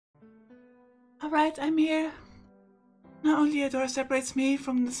Alright, I'm here. Not only a door separates me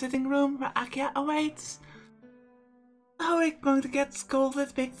from the sitting room where Akiha awaits. Now we're going to get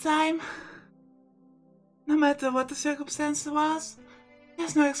scolded big time. No matter what the circumstance was,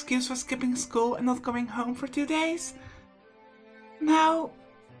 there's no excuse for skipping school and not coming home for 2 days. Now,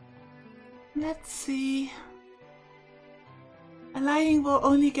 let's see. Lying will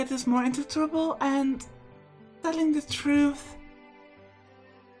only get us more into trouble, and telling the truth,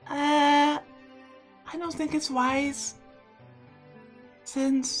 I don't think it's wise.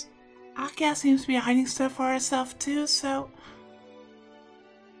 Since Akiha seems to be hiding stuff for herself too, so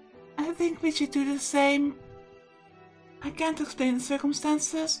I think we should do the same. I can't explain the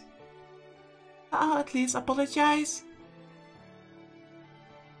circumstances, but I'll at least apologize.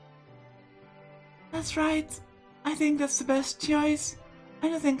 That's right. I think that's the best choice. I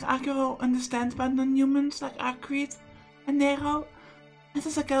don't think Akiha will understand about non-humans like Akreed and Nero, and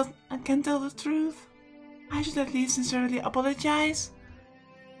since I can tell the truth, I should at least sincerely apologize.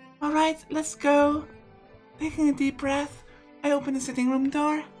 Alright, let's go. Taking a deep breath, I open the sitting room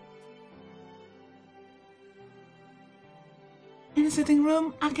door. In the sitting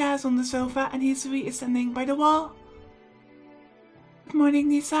room, Akiha is on the sofa and Hisui is standing by the wall. Good morning,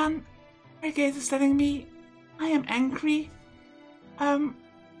 Nissan. Her gaze is telling me I am angry.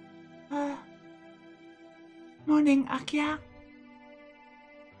 Morning, Akiha.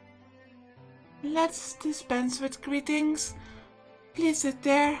 Let's dispense with greetings. Please sit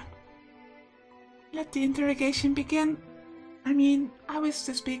there. Let the interrogation begin. I wish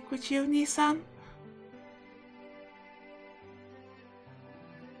to speak with you, Nissan.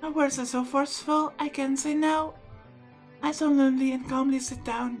 Her words are so forceful, I can't say no. I solemnly and calmly sit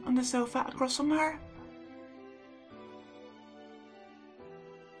down on the sofa across from her.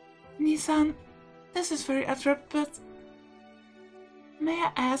 Nissan, this is very abrupt, but may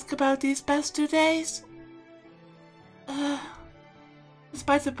I ask about these past 2 days?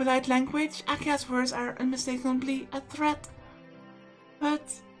 Despite the polite language, Akiha's words are unmistakably a threat.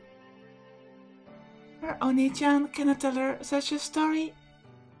 But her Oni-chan cannot tell her such a story.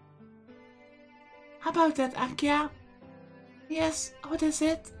 How about that, Akiha? Yes, what is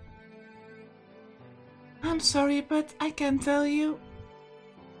it? I'm sorry, but I can't tell you.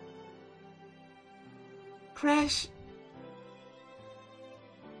 Crash.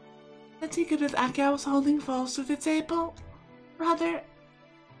 The teacup that Akiha was holding falls to the table. Rather,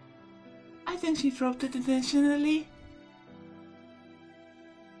 I think she dropped it intentionally.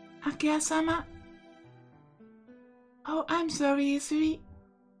 Akiha-sama. Oh, I'm sorry, Hisui.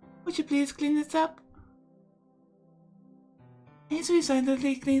 Would you please clean it up? Hisui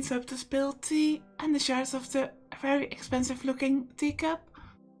silently cleans up the spilled tea and the shards of the very expensive-looking teacup.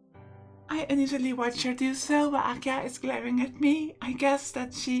 I uneasily watch her do so while Akiha is glaring at me. I guess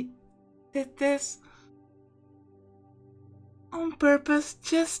that she did this on purpose,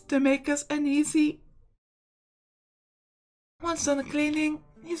 just to make us uneasy. Once done cleaning,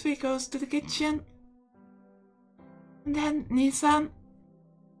 Hisui goes to the kitchen. And then, Nissan.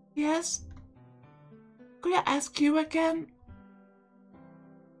 Yes? Could I ask you again?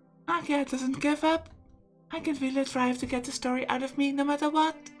 Akiha doesn't give up. I can feel her drive to get the story out of me no matter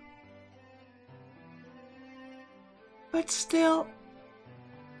what. But still,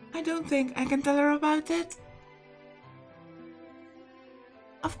 I don't think I can tell her about it.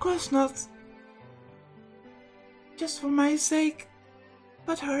 Of course not. Just for my sake,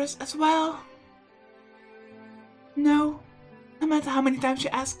 but hers as well. No, no matter how many times you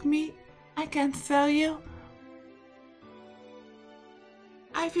ask me, I can't tell you.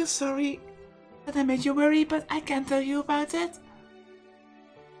 I feel sorry that I made you worry, but I can't tell you about it.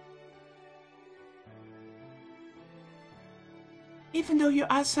 Even though you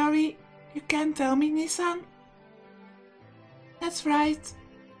are sorry, you can't tell me, Nissan. That's right.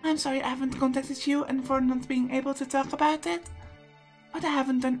 I'm sorry I haven't contacted you and for not being able to talk about it. But I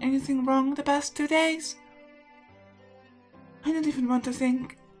haven't done anything wrong the past 2 days. I don't even want to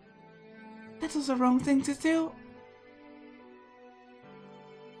think that was the wrong thing to do.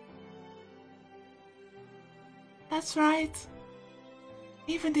 That's right.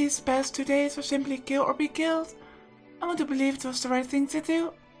 Even these past 2 days were simply kill or be killed. I want to believe it was the right thing to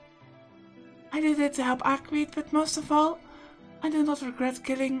do. I did it to help Akreed, but most of all, I do not regret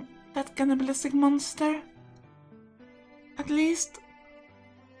killing that cannibalistic monster. At least,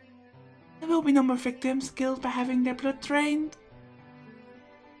 there will be no more victims killed by having their blood drained.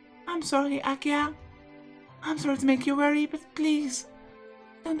 I'm sorry, Akiha. I'm sorry to make you worry, but please,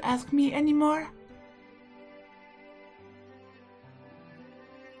 don't ask me anymore.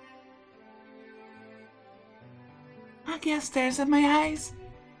 Akiha stares at my eyes.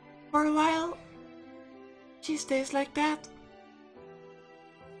 For a while, She stays like that.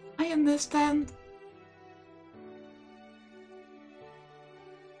 I understand.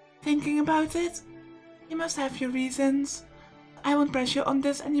 Thinking about it, you must have your reasons. I won't press you on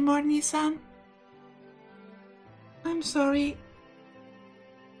this anymore, Nissan. I'm sorry.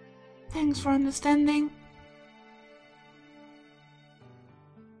 Thanks for understanding.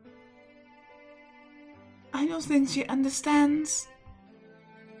 I don't think she understands.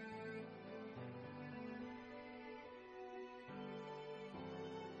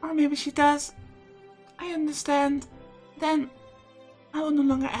 Or maybe she does. I understand. Then I will no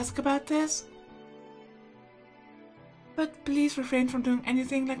longer ask about this. But please refrain from doing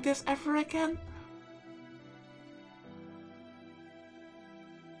anything like this ever again.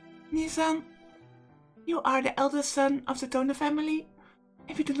 Nissan, you are the eldest son of the Tono family.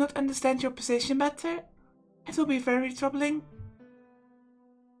 If you do not understand your position better, it will be very troubling.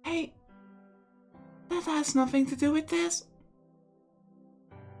 Hey, that has nothing to do with this.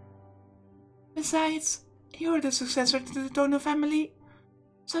 Besides, you are the successor to the Tono family,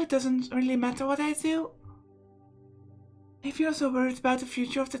 so it doesn't really matter what I do. If you're so worried about the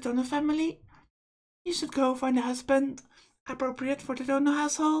future of the Tono family, you should go find a husband appropriate for the Tono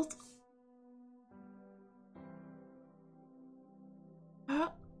household.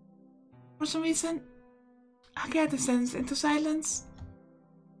 For some reason, Akiha descends into silence.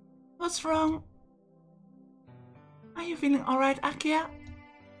 What's wrong? Are you feeling alright, Akiha?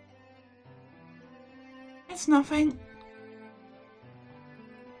 It's nothing.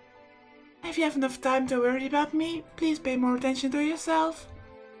 If you have enough time to worry about me, please pay more attention to yourself.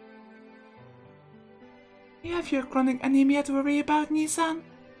 You have your chronic anemia to worry about, Nissan.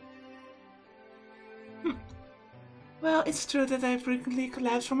 Well, it's true that I frequently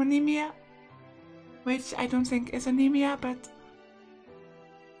collapse from anemia, which I don't think is anemia, but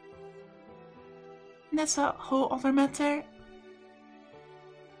that's a whole other matter.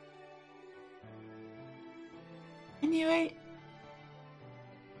 Anyway,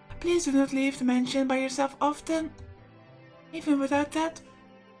 please do not leave the mansion by yourself often. Even without that,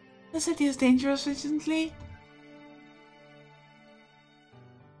 the city is dangerous recently.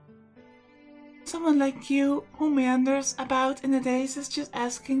 Someone like you, who meanders about in the days, is just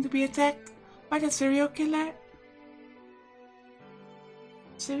asking to be attacked by that serial killer.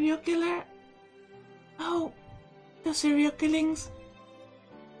 Serial killer? Oh, those serial killings.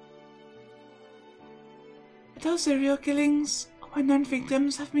 Those serial killings, when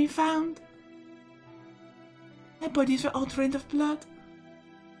non-victims have been found. Their bodies were all drained of blood.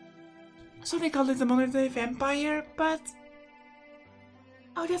 So they call it a modern-day vampire, but...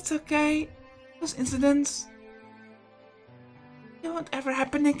 Oh, that's okay. Those incidents, they won't ever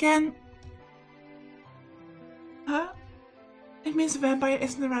happen again. Huh? It means the vampire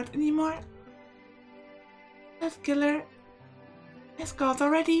isn't around anymore. That killer is caught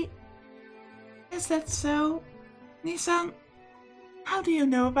already. Is that so? Nissan, how do you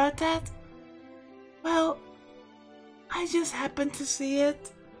know about that? Well, I just happened to see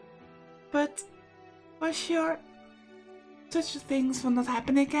it. But, for sure, such things will not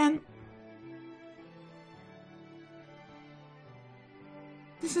happen again.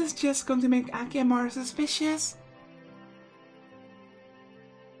 This is just going to make Akiha more suspicious.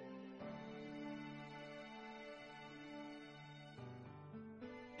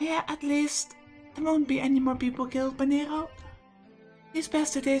 Yeah, at least there won't be any more people killed by Nero. These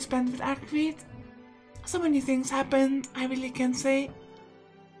past 2 days spent with Arkwright. So many things happened, I really can't say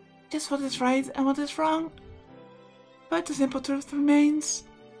just what is right and what is wrong. But the simple truth remains.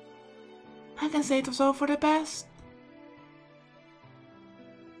 I can say it was all for the best.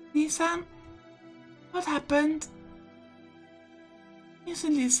 Nissan, what happened? You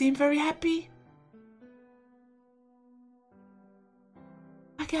suddenly seem very happy.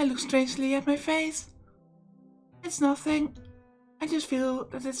 Akiha looks strangely at my face. It's nothing. I just feel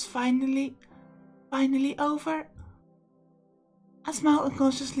that it's finally over. A smile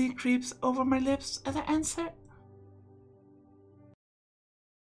unconsciously creeps over my lips as I answer.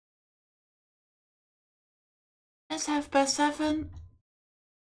 It's 7:30.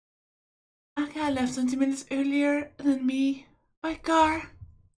 Akiha left 20 minutes earlier than me by car.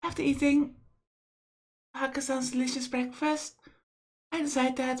 After eating Hakasan's delicious breakfast, I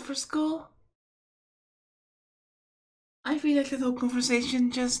decided to head for school. I feel like the whole conversation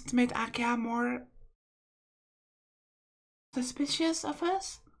just made Akiha more suspicious of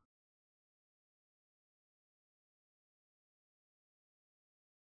us.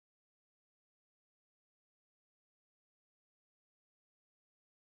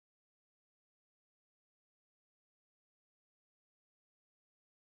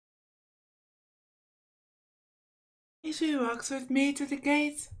 Izu walks with me to the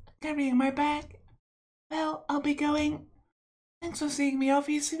gate, carrying my bag. Well, I'll be going. Thanks for seeing me off,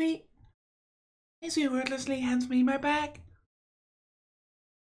 Izu. Izu wordlessly hands me my bag.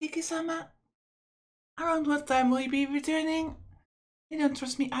 Kiki-sama, around what time will you be returning? You don't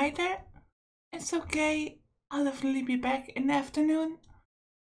trust me either? It's okay, I'll definitely be back in the afternoon.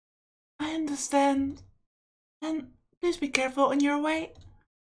 I understand. And please be careful on your way.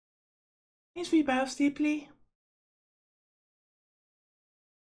 Izu bows deeply.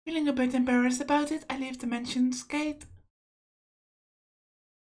 Feeling a bit embarrassed about it, I leave the mentioned gate.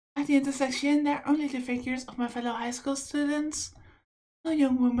 At the intersection, there are only the figures of my fellow high school students. No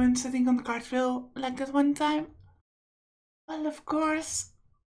young woman sitting on the cartwheel like that one time. Well, of course.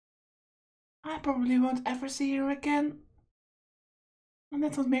 I probably won't ever see her again. And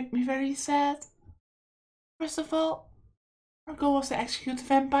that would make me very sad. First of all, her goal was to execute the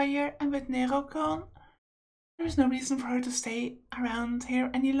vampire, and with Nero gone, there is no reason for her to stay around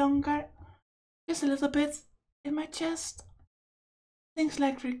here any longer. Just a little bit in my chest. Things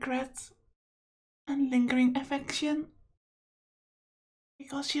like regret and lingering affection.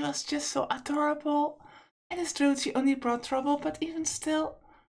 Because she was just so adorable. And it's true she only brought trouble, but even still,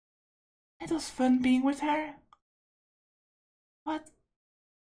 it was fun being with her. What?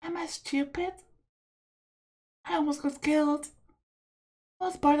 Am I stupid? I almost got killed.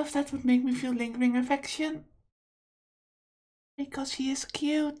 What part of that would make me feel lingering affection? Because she is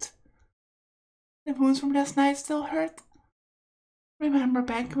cute. The wounds from last night still hurt. Remember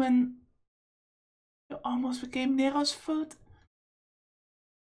back when you almost became Nero's food?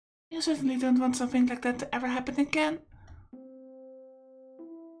 You certainly don't want something like that to ever happen again.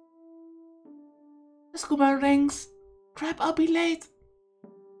 The school bell rings. Crap, I'll be late.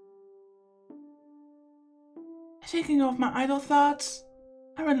 Shaking off my idle thoughts,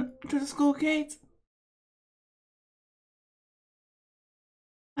 I run to the school gate.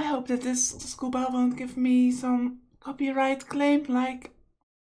 I hope that this school bell won't give me some copyright claim like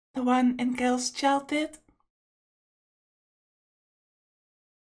the one in Kel's child did.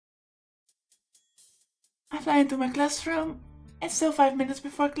 I fly into my classroom. It's still 5 minutes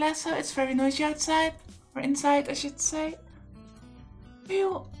before class, so it's very noisy outside. Or inside, I should say.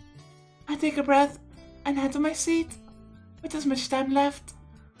 Phew. I take a breath and head to my seat. With as much time left,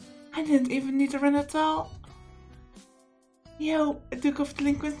 I didn't even need to run at all. Yo, a Duke of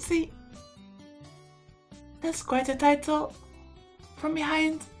Delinquency. That's quite a title. From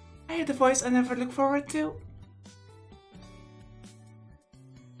behind, I hear the voice I never look forward to.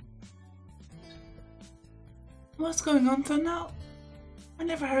 What's going on, Tono? I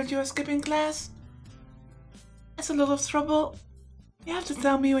never heard you were skipping class. It's a lot of trouble. You have to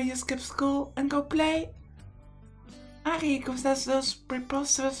tell me when you skip school and go play. Akihiko says those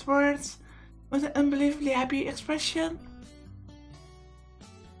preposterous words with an unbelievably happy expression.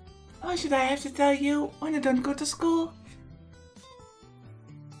 Why should I have to tell you when I don't go to school?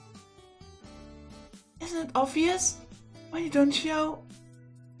 Isn't it obvious when you don't show?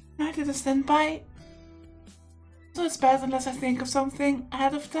 Neither the standby. So it's bad unless I think of something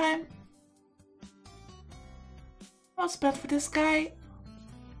ahead of time. What's bad for this guy?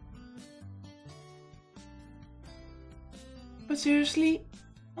 But seriously,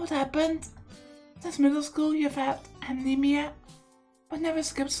 what happened? Since middle school you've had anemia, but never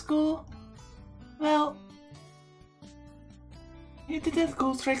skipped school. Well, you did that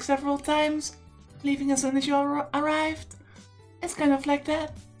cool trick several times, leaving as soon as you arrived. It's kind of like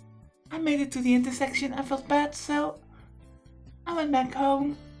that. I made it to the intersection and felt bad, so I went back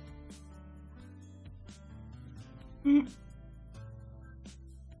home.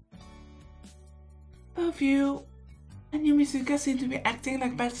 Both you and Yumizuka seem to be acting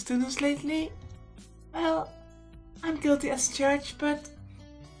like bad students lately. Well, I'm guilty as charged, but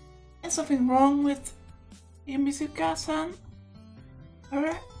is something wrong with Yumizuka-san?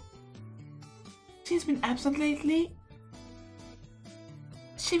 Her? She's been absent lately.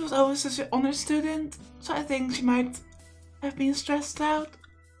 She was always such an honor student, so I think she might have been stressed out.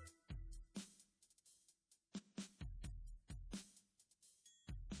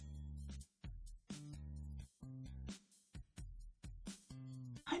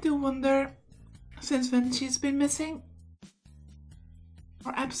 I do wonder since when she's been missing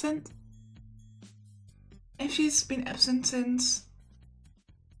or absent. If she's been absent since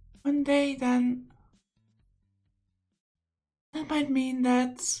one day, then that might mean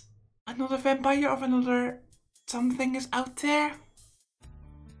that another vampire of another something is out there.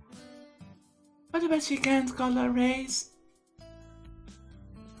 But I bet she can't call her a race.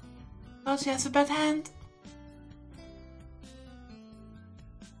 Well, she has a bad hand.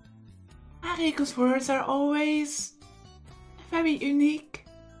 Ariko's words are always very unique.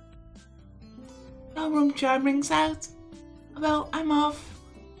 No room charm rings out. Well, I'm off.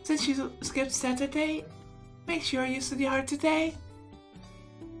 Since you skipped Saturday, make sure you study hard today.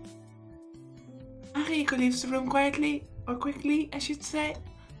 Akihiko leaves the room quietly, or quickly, I should say.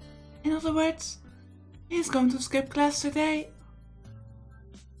 In other words, he's going to skip class today.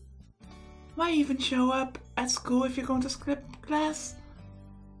 Why even show up at school if you're going to skip class?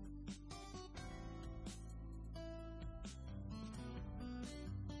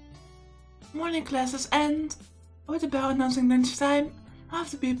 Morning classes end. With the bell announcing lunchtime,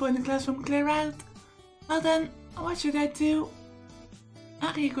 half the people in the classroom clear out. Well then, what should I do?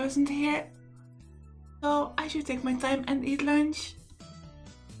 Akihiko isn't here, so I should take my time and eat lunch.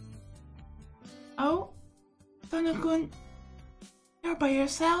 Oh? Tono-kun, you're by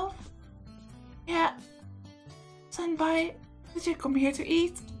yourself? Yeah. Senpai, did you come here to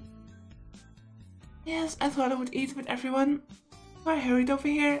eat? Yes, I thought I would eat with everyone, so I hurried over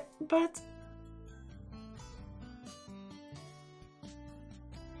here, but...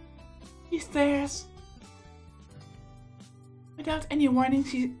 She stares. Without any warning,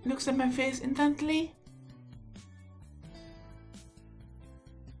 she looks at my face intently.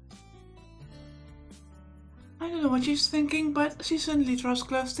 I don't know what she's thinking, but she suddenly draws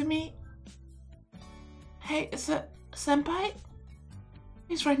close to me. Hey, is it Senpai?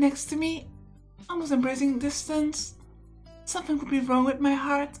 He's right next to me, almost embracing distance. Something could be wrong with my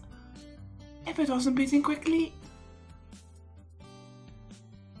heart if it wasn't beating quickly.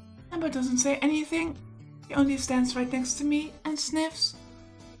 Senpai doesn't say anything. He only stands right next to me and sniffs.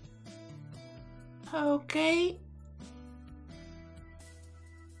 Okay.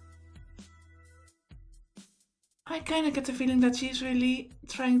 I kinda get the feeling that she's really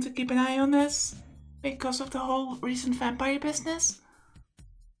trying to keep an eye on us because of the whole recent vampire business.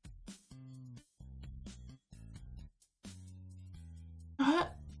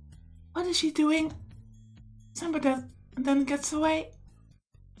 What is she doing? Senpai then gets away.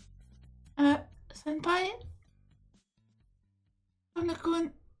 Senpai?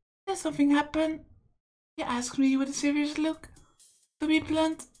 Tono-kun, did something happen? He asks me with a serious look. To be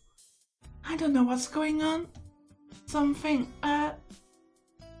blunt, I don't know what's going on. Something,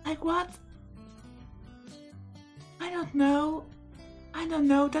 like what? I don't know,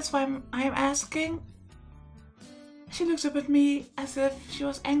 that's why I'm asking. She looks up at me as if she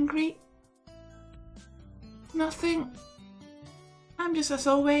was angry. Nothing. I'm just as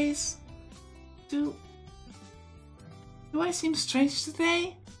always. Do I seem strange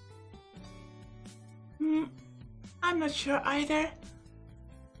today? I'm not sure either.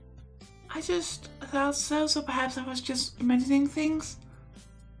 I just thought so perhaps I was just imagining things.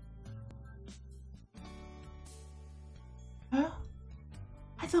 Huh?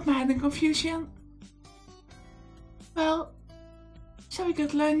 I thought my head in confusion. Well, shall we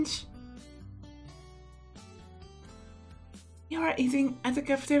get lunch? You are eating at the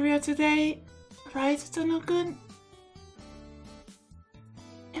cafeteria today, right, Tono-kun?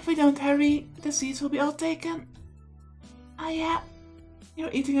 If we don't hurry, the seats will be all taken. Ah yeah,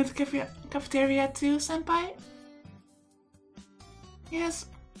 you're eating at the cafeteria too, Senpai? Yes,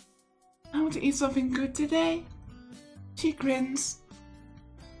 I want to eat something good today. She grins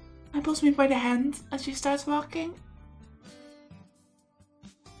and pulls me by the hand as she starts walking.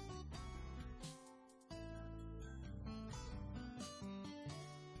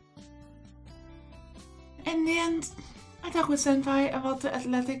 In the end, I talk with Senpai about the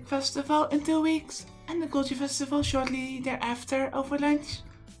athletic festival in 2 weeks and the culture festival shortly thereafter over lunch.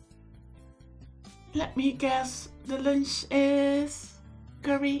 Let me guess, the lunch is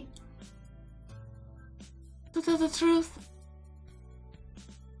curry. To tell the truth,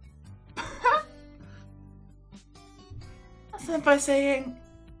 Senpai saying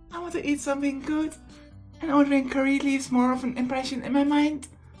I want to eat something good and ordering curry leaves more of an impression in my mind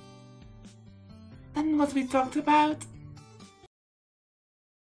than what we talked about.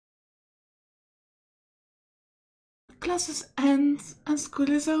 Classes end and school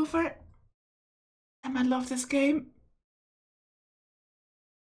is over, and I love this game.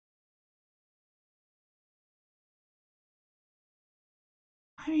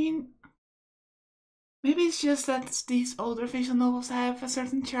 I mean, maybe it's just that these older visual novels have a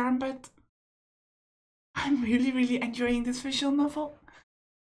certain charm, but I'm really enjoying this visual novel.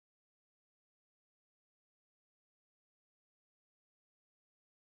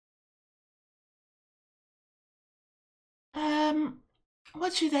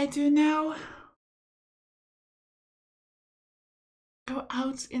 What should I do now? Go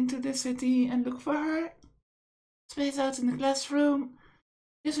out into the city and look for her? Space out in the classroom?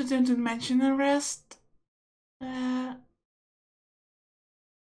 Just return to the mansion and rest?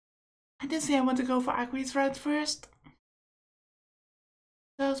 I did say I want to go for Agri's route first.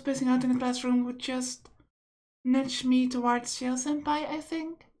 So spacing out in the classroom would just nudge me towards Shale Senpai, I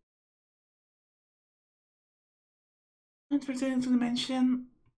think. And returning to the mansion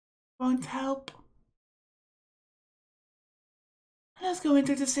won't help. Let's go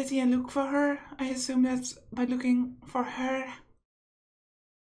into the city and look for her. I assume that by looking for her,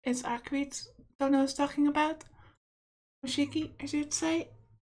 it's Akrit Tono's talking about. Moshiki, I should say.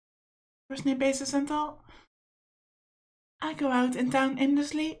 First name basis and all. I go out in town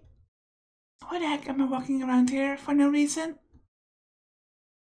aimlessly. Why the heck am I walking around here for no reason?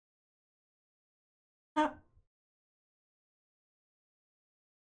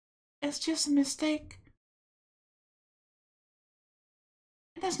 It's just a mistake.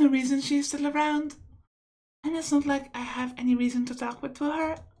 There's no reason she's still around. And it's not like I have any reason to talk with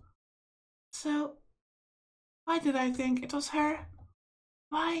her. So, why did I think it was her?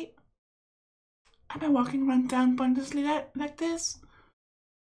 Why am I walking around town pointlessly like this?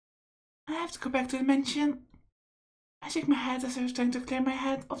 I have to go back to the mansion. I shake my head as I was trying to clear my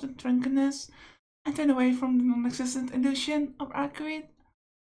head of the drunkenness and turn away from the non-existent illusion of Arcade.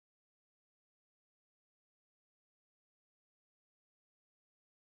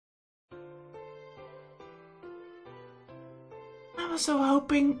 I was so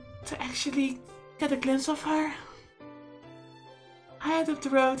hoping to actually get a glimpse of her. I head up the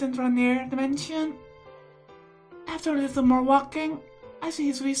road and run near the mansion. After a little more walking, I see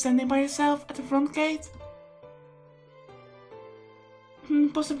Hisui standing by herself at the front gate.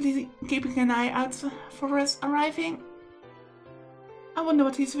 Possibly keeping an eye out for us arriving. I wonder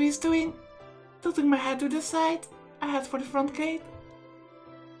what Hisui is doing. Tilting my head to the side, I head for the front gate.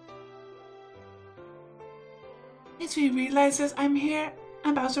 Hisui realizes I'm here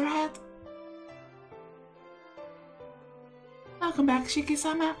and bows her head. Welcome back,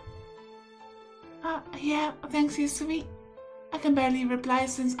 Shiki-sama. Yeah, thanks, Hisui. I can barely reply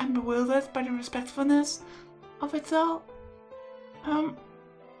since I'm bewildered by the respectfulness of it all.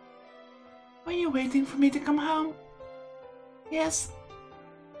 Were you waiting for me to come home? Yes.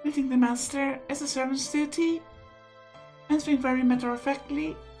 Greeting the master is a servant's duty. Answering very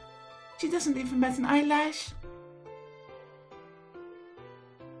matter-of-factly. She doesn't even bat an eyelash.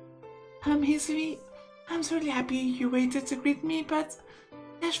 Hisui, I'm so really happy you waited to greet me, but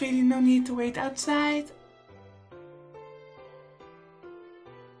there's really no need to wait outside.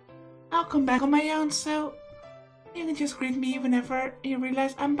 I'll come back on my own, so you can just greet me whenever you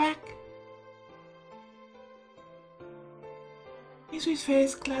realize I'm back. Hisui's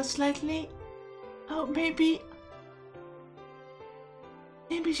face clouds slightly. Oh, maybe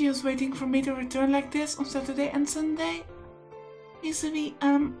she was waiting for me to return like this on Saturday and Sunday. Hisui,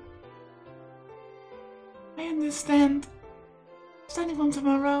 I understand. Starting from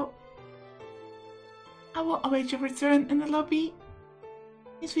tomorrow, I will await your return in the lobby.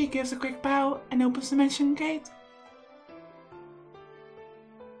 Hisui gives a quick bow and opens the mansion gate.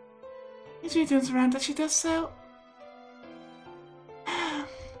 Hisui turns around as she does so.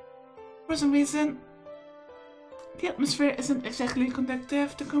 For some reason, the atmosphere isn't exactly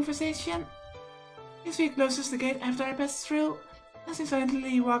conducive to conversation. Hisui closes the gate after I pass through, as he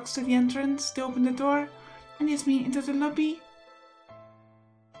silently walks to the entrance to open the door and leads me into the lobby.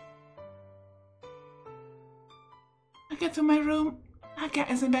 I get to my room. Akiha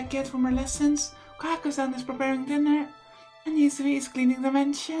isn't back yet from her lessons. Kohako-san is preparing dinner, and Hisui is cleaning the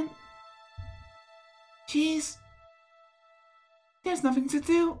mansion. Jeez. There's nothing to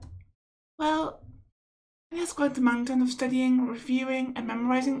do. Well, that's quite the mountain of studying, reviewing, and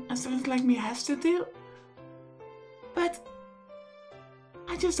memorizing a student like me has to do. But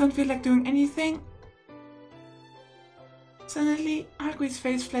I just don't feel like doing anything. Suddenly, Hakui's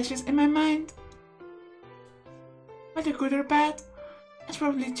face flashes in my mind. Whether good or bad, it's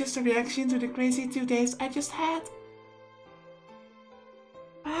probably just a reaction to the crazy 2 days I just had.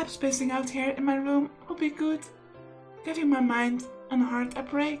 Perhaps spacing out here in my room will be good, giving my mind and heart a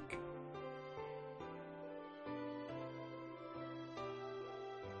break.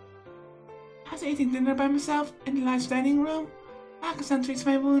 After eating dinner by myself in the large dining room, Akiha-san treats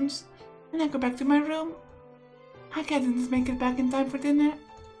my wounds, and I go back to my room. Akiha didn't make it back in time for dinner.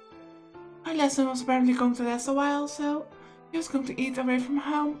 Her lesson was apparently going to last a while, so she was going to eat away from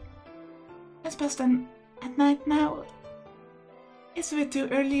home. It's past 10 at night now. It's a bit too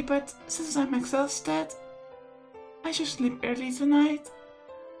early, but since I'm exhausted, I should sleep early tonight.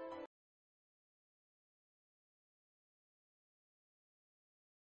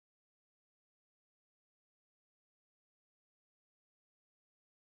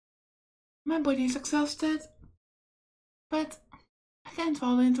 My body is exhausted, but I can't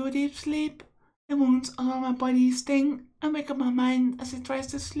fall into a deep sleep. The wounds all on my body sting and wake up my mind as it tries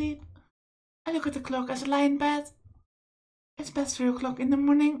to sleep. I look at the clock as I lie in bed. It's past 3 o'clock in the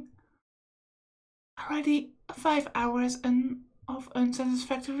morning. Already 5 hours of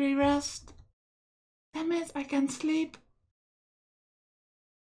unsatisfactory rest. Damn it, I can't sleep.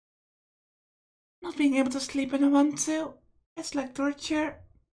 Not being able to sleep when I want to. It's like torture.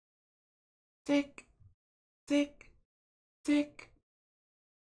 Tick, tick, tick.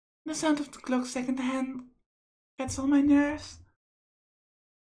 The sound of the clock second hand gets on my nerves.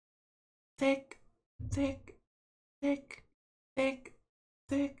 Tick, tick, tick, tick,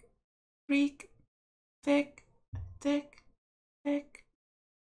 tick, creak, tick, tick, tick.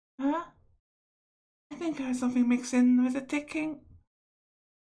 Huh? I think I heard something mixed in with the ticking.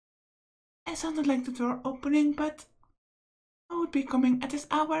 It sounded like the door opening, but who would be coming at this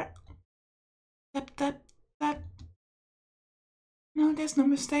hour? Tap, tap, tap. No, there's no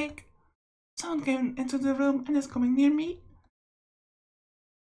mistake. Someone came into the room and is coming near me.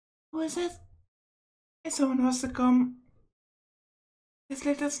 Who is it? If someone was to come this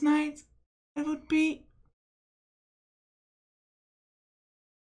late at night, it would be...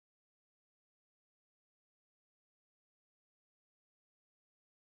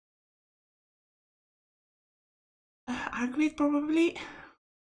 Agreed, probably.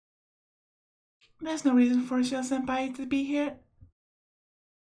 There's no reason for Shell-senpai to be here.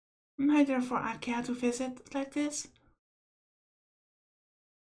 Neither for Akiha to visit like this.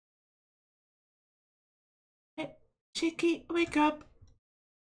 Hey, Shiki, wake up.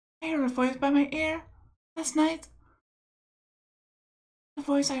 I heard a voice by my ear last night. The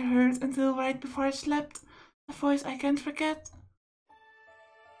voice I heard until right before I slept. The voice I can't forget.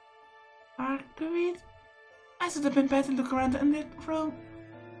 Agreed. I stood up in bed and looked around the unlit room.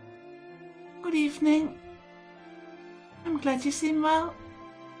 Good evening. I'm glad you seem well.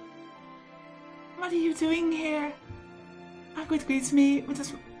 What are you doing here? Agreed greets me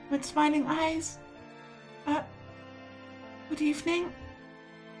with smiling eyes. Good evening.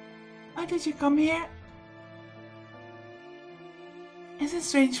 Why did you come here? Is it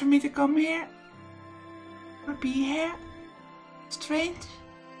strange for me to come here? Or be here? Strange?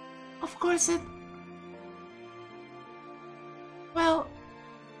 Of course it... Well...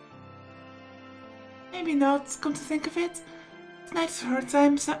 Maybe not, come to think of it. Tonight's her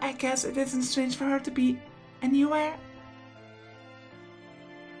time, so I guess it isn't strange for her to be anywhere.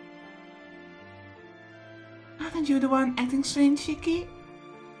 Aren't you the one acting strange, Shiki?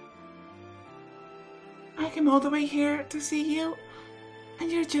 I came all the way here to see you,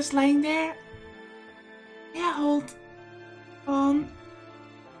 and you're just lying there. Yeah, hold on.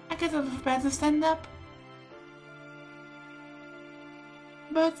 I get out of bed and stand up.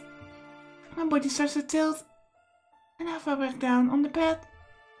 But my body starts to tilt, and I fall back down on the bed.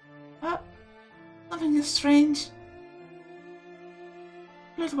 Something is strange.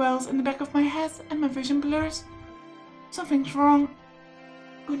 Blood wells in the back of my head and my vision blurs. Something's wrong.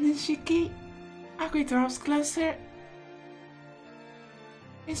 Goodness, Shiki. Agui draws closer.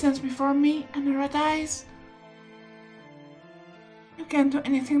 He stands before me and the red eyes. You can't do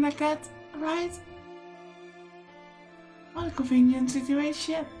anything like that, right? What a convenient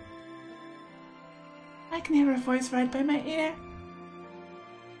situation. I can hear her voice right by my ear.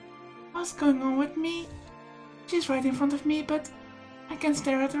 What's going on with me? She's right in front of me, but I can't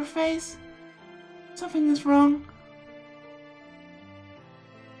stare at her face. Something is wrong.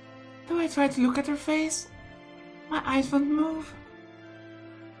 Though I try to look at her face, my eyes won't move.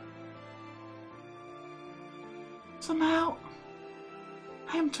 Somehow,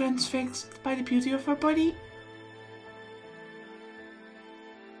 I am transfixed by the beauty of her body.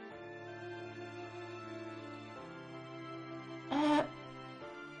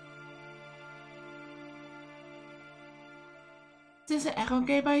 Is it echt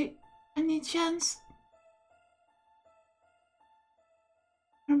okay by any chance?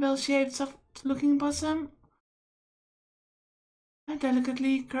 Her well-shaped, soft-looking bosom, her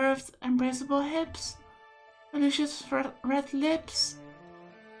delicately curved, embraceable hips, her luscious red lips.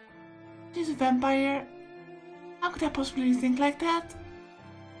 She's a vampire. How could I possibly think like that?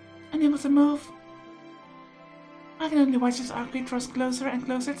 Unable to move, I can only watch as Arcade draws closer and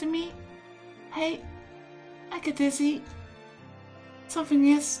closer to me. Hey, I get dizzy. Something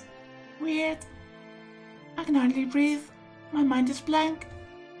is weird. I can hardly breathe. My mind is blank.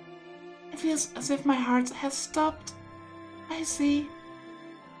 It feels as if my heart has stopped. I see.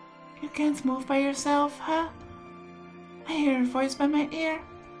 You can't move by yourself, huh? I hear her voice by my ear.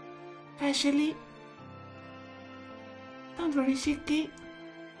 Casually. Don't worry, Shiki.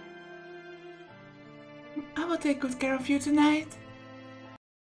 I will take good care of you tonight.